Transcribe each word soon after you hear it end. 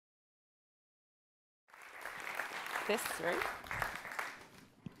this, right?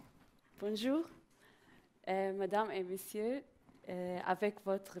 Bonjour, Mesdames et Messieurs. Avec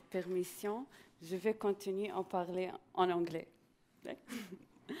votre permission, je vais continuer à parler en anglais. Right?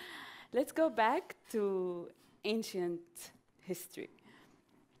 Let's go back to ancient history.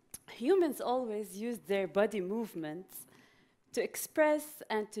 Humans always used their body movements to express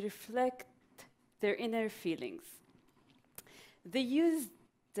and to reflect their inner feelings. They used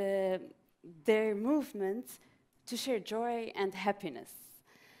their movements to share joy and happiness.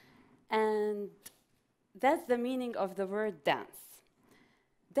 And that's the meaning of the word dance.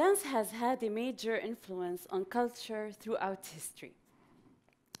 Dance has had a major influence on culture throughout history.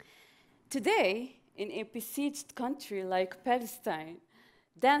 Today, in a besieged country like Palestine,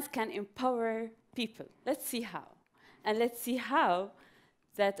 dance can empower people. Let's see how. And let's see how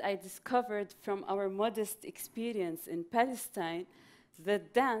that I discovered from our modest experience in Palestine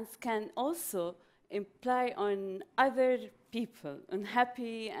that dance can also imply on other people, on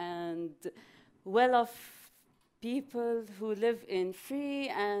happy and well-off people who live in free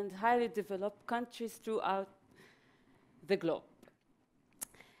and highly developed countries throughout the globe.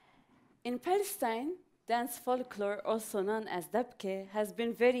 In Palestine, dance folklore, also known as dabke, has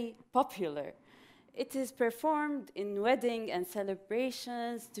been very popular. It is performed in weddings and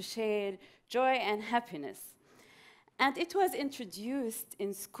celebrations to share joy and happiness. And it was introduced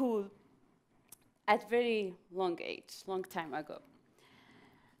in school at very long age, long time ago.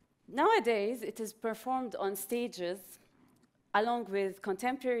 Nowadays, it is performed on stages along with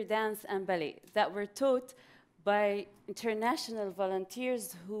contemporary dance and ballet that were taught by international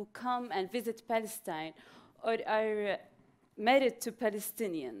volunteers who come and visit Palestine or are married to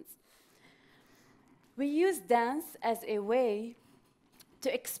Palestinians. We use dance as a way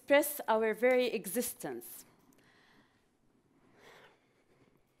to express our very existence.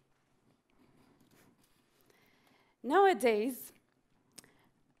 Nowadays,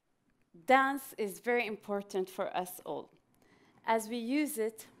 dance is very important for us all, as we use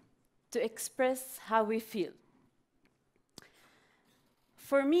it to express how we feel.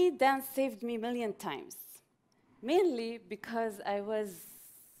 For me, dance saved me a million times, mainly because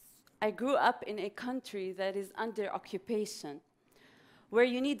I grew up in a country that is under occupation, where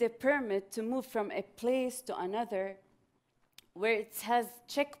you need a permit to move from a place to another, where it has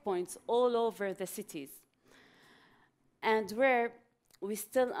checkpoints all over the cities, and where we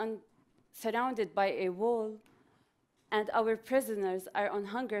still surrounded by a wall, and our prisoners are on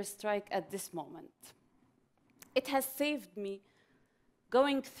hunger strike at this moment. It has saved me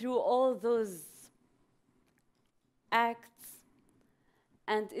going through all those acts,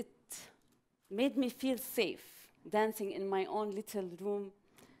 and it made me feel safe, dancing in my own little room,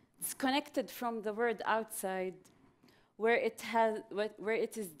 disconnected from the world outside, where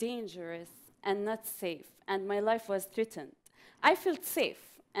it is dangerous and not safe, and my life was threatened. I felt safe,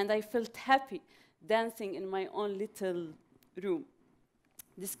 and I felt happy dancing in my own little room,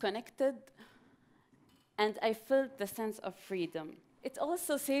 disconnected, and I felt the sense of freedom. It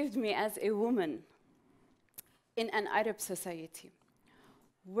also saved me as a woman in an Arab society,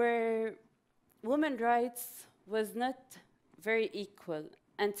 where women's rights was not very equal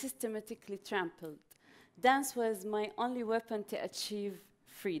and systematically trampled. Dance was my only weapon to achieve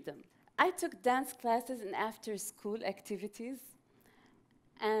freedom. I took dance classes and after-school activities,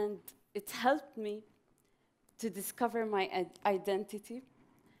 and it helped me to discover my identity.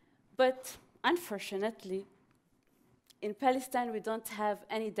 But unfortunately, in Palestine, we don't have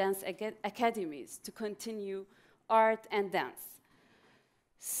any dance academies to continue art and dance.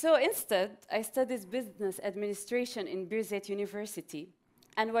 So instead, I studied business administration in Birziet University.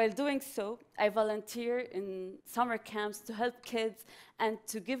 And while doing so, I volunteer in summer camps to help kids and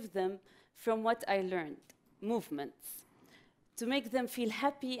to give them from what I learned, movements, to make them feel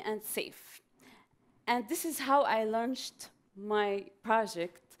happy and safe. And this is how I launched my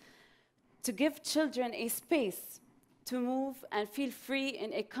project, to give children a space to move and feel free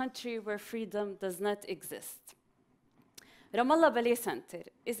in a country where freedom does not exist. Ramallah Ballet Center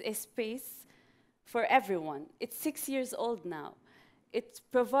is a space for everyone. It's 6 years old now. It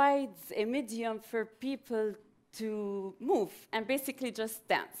provides a medium for people to move and basically just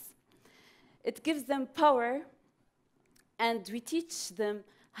dance. It gives them power, and we teach them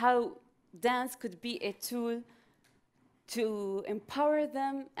how dance could be a tool to empower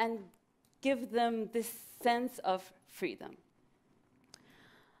them and give them this sense of freedom.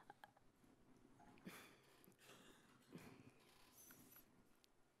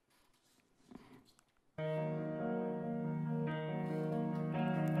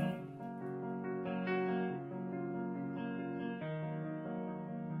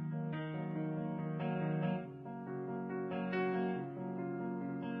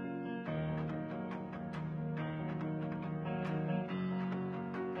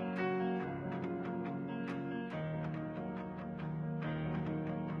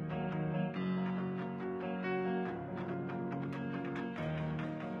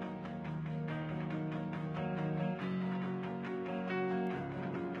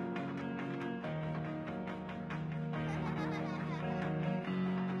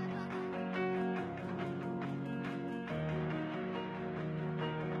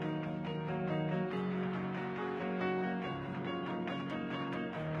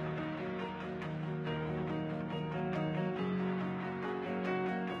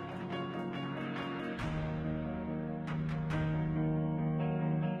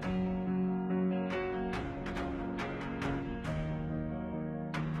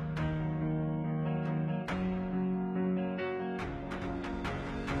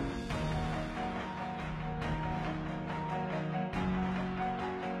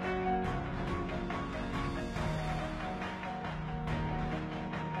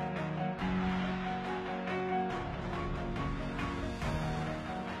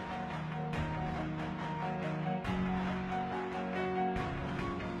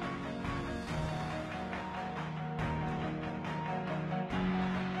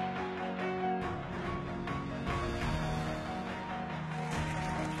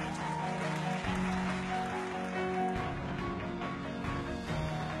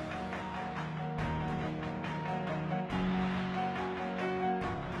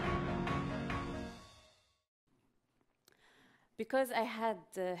 because I had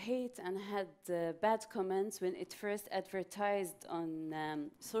hate and had bad comments when it first advertised on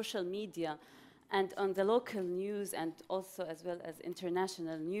social media and on the local news and also as well as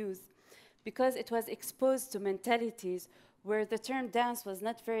international news, because it was exposed to mentalities where the term dance was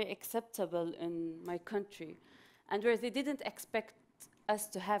not very acceptable in my country and where they didn't expect us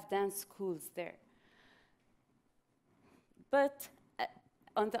to have dance schools there. But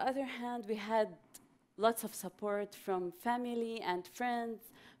on the other hand, we had lots of support from family and friends,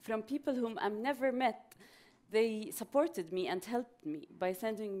 from people whom I've never met. They supported me and helped me by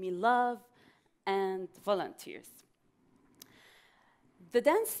sending me love and volunteers. The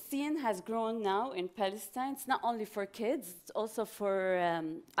dance scene has grown now in Palestine. It's not only for kids, it's also for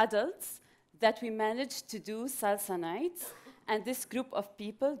adults that we managed to do salsa nights. And this group of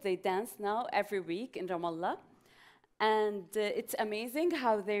people, they dance now every week in Ramallah. And it's amazing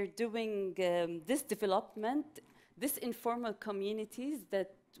how they're doing this development, this informal communities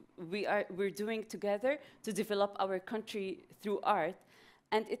that we're doing together to develop our country through art.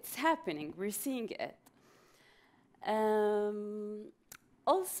 And it's happening, we're seeing it.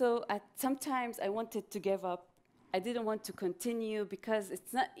 Also, sometimes I wanted to give up. I didn't want to continue because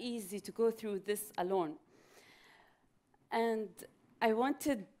it's not easy to go through this alone. And I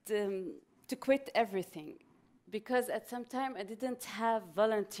wanted to quit everything, because at some time I didn't have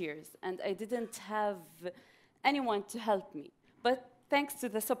volunteers and I didn't have anyone to help me. But thanks to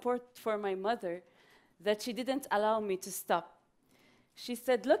the support for my mother, that she didn't allow me to stop. She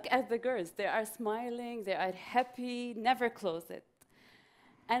said, look at the girls, they are smiling, they are happy, never close it.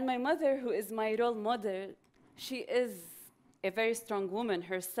 And my mother, who is my role model, she is a very strong woman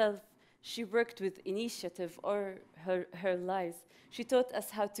herself. She worked with initiative all her life. She taught us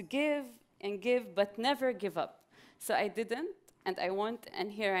how to give and give, but never give up. So I didn't, and I won't,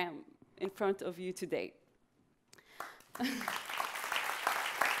 and here I am in front of you today.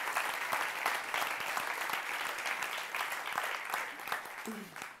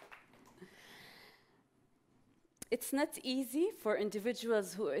 It's not easy for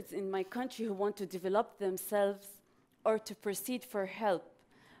individuals who is in my country who want to develop themselves or to proceed for help.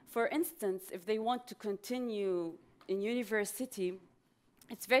 For instance, if they want to continue in university,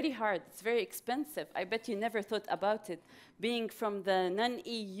 it's very hard, it's very expensive. I bet you never thought about it. Being from the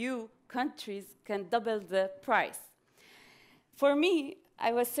non-EU countries can double the price. For me,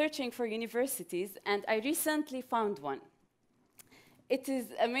 I was searching for universities and I recently found one. It is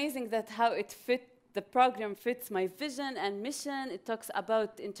amazing that how the program fits my vision and mission. It talks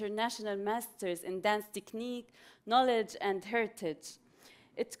about international masters in dance technique, knowledge and heritage.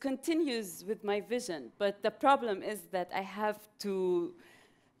 It continues with my vision, but the problem is that I have to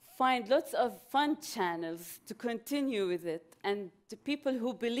find lots of fun channels to continue with it, and the people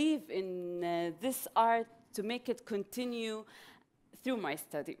who believe in this art to make it continue through my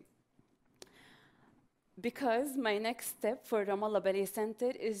study. Because my next step for Ramallah Ballet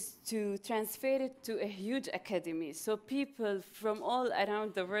Center is to transfer it to a huge academy, so people from all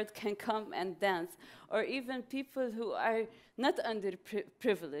around the world can come and dance, or even people who are not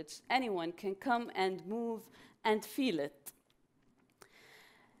underprivileged. Anyone can come and move and feel it.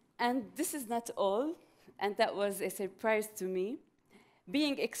 And this is not all, and that was a surprise to me.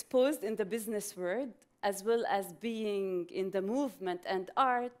 Being exposed in the business world, as well as being in the movement and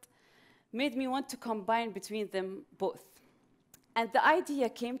art, made me want to combine between them both. And the idea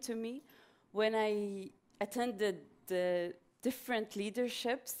came to me when I attended different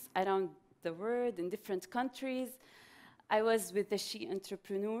leaderships around the world in different countries. I was with the She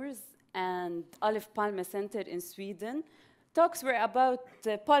Entrepreneurs and Olive Palme Center in Sweden. Talks were about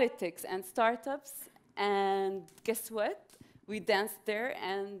politics and startups, and guess what? We danced there,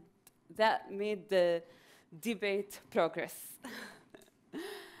 and that made the debate progress.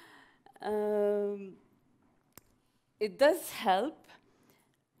 It does help.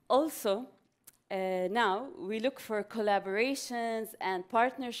 Also, now we look for collaborations and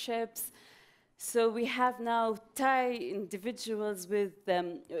partnerships. So we have now individuals with,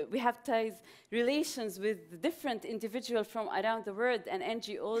 we have relations with different individuals from around the world and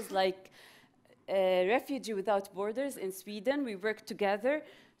NGOs like Refugee Without Borders in Sweden. We work together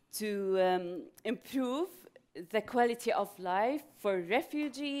to improve the quality of life for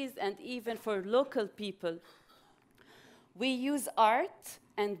refugees and even for local people. We use art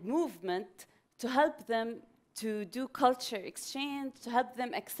and movement to help them to do culture exchange, to help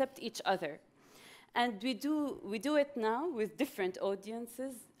them accept each other. And we do it now with different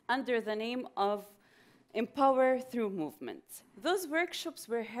audiences under the name of Empower Through Movement. Those workshops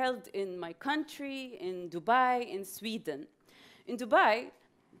were held in my country, in Dubai, in Sweden. In Dubai,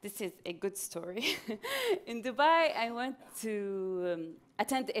 This is a good story. In Dubai, I went to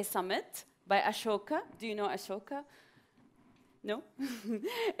attend a summit by Ashoka. Do you know Ashoka? No?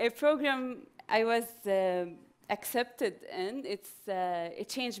 A program I was accepted in. It's a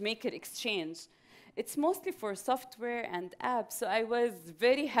change maker exchange. It's mostly for software and apps, so I was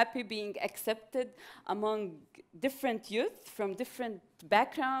very happy being accepted among different youth from different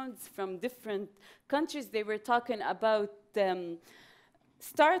backgrounds, from different countries. They were talking about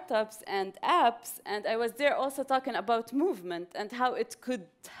startups and apps, and I was there also talking about movement and how it could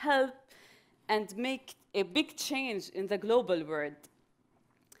help and make a big change in the global world.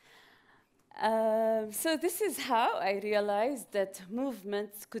 So this is how I realized that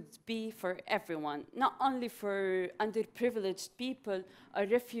movements could be for everyone, not only for underprivileged people or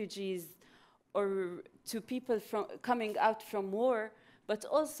refugees or to people coming out from war, but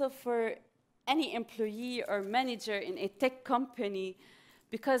also for any employee or manager in a tech company,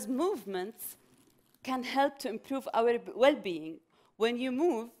 because movements can help to improve our well-being. When you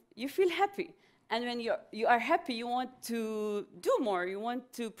move, you feel happy. And when you are happy, you want to do more, you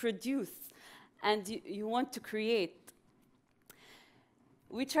want to produce, and you want to create.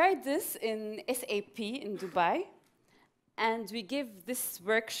 We tried this in SAP in Dubai, and we give this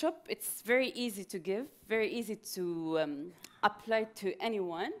workshop. It's very easy to give, very easy to apply to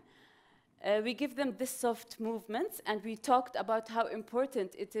anyone. We give them this soft movements, and we talked about how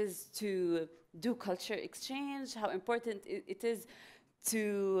important it is to do culture exchange, how important it is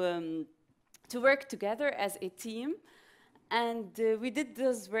to work together as a team. And we did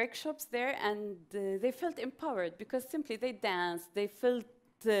those workshops there, and they felt empowered because simply they danced, they felt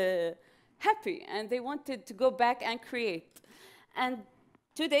happy, and they wanted to go back and create. And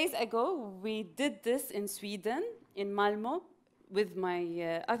 2 days ago, we did this in Sweden, in Malmö, with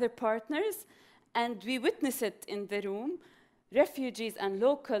my other partners, and we witnessed it in the room. Refugees and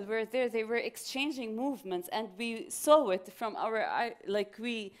local were there, they were exchanging movements, and we saw it from our eye, like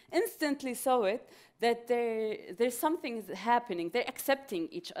we instantly saw it, that there's something happening. They're accepting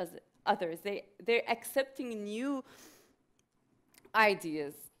each other. They're accepting new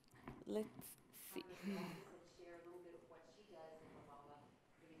ideas. Let's see. Share a little bit of what she does in Ramallah,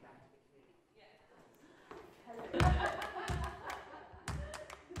 giving back to the community. Yeah.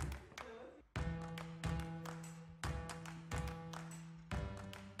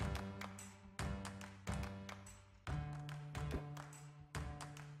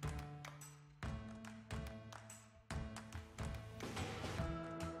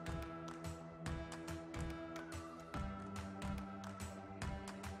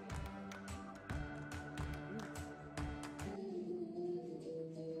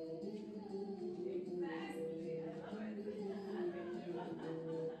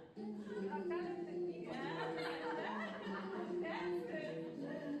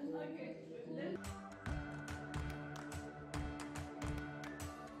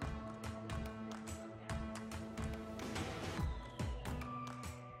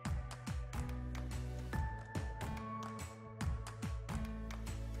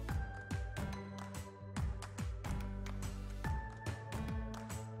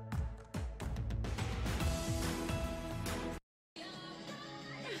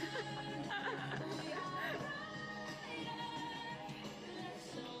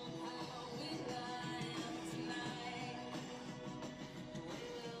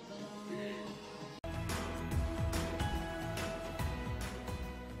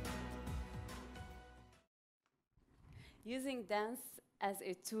 Using dance as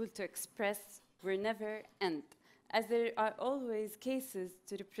a tool to express will never end, as there are always cases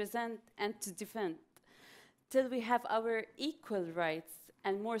to represent and to defend, till we have our equal rights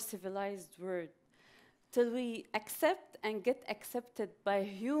and more civilized world, till we accept and get accepted by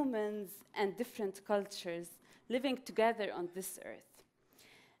humans and different cultures living together on this earth.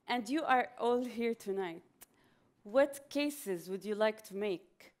 And you are all here tonight. What cases would you like to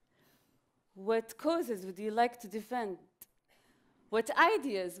make? What causes would you like to defend? What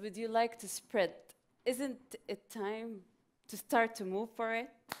ideas would you like to spread? Isn't it time to start to move for it?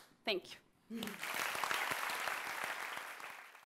 Thank you.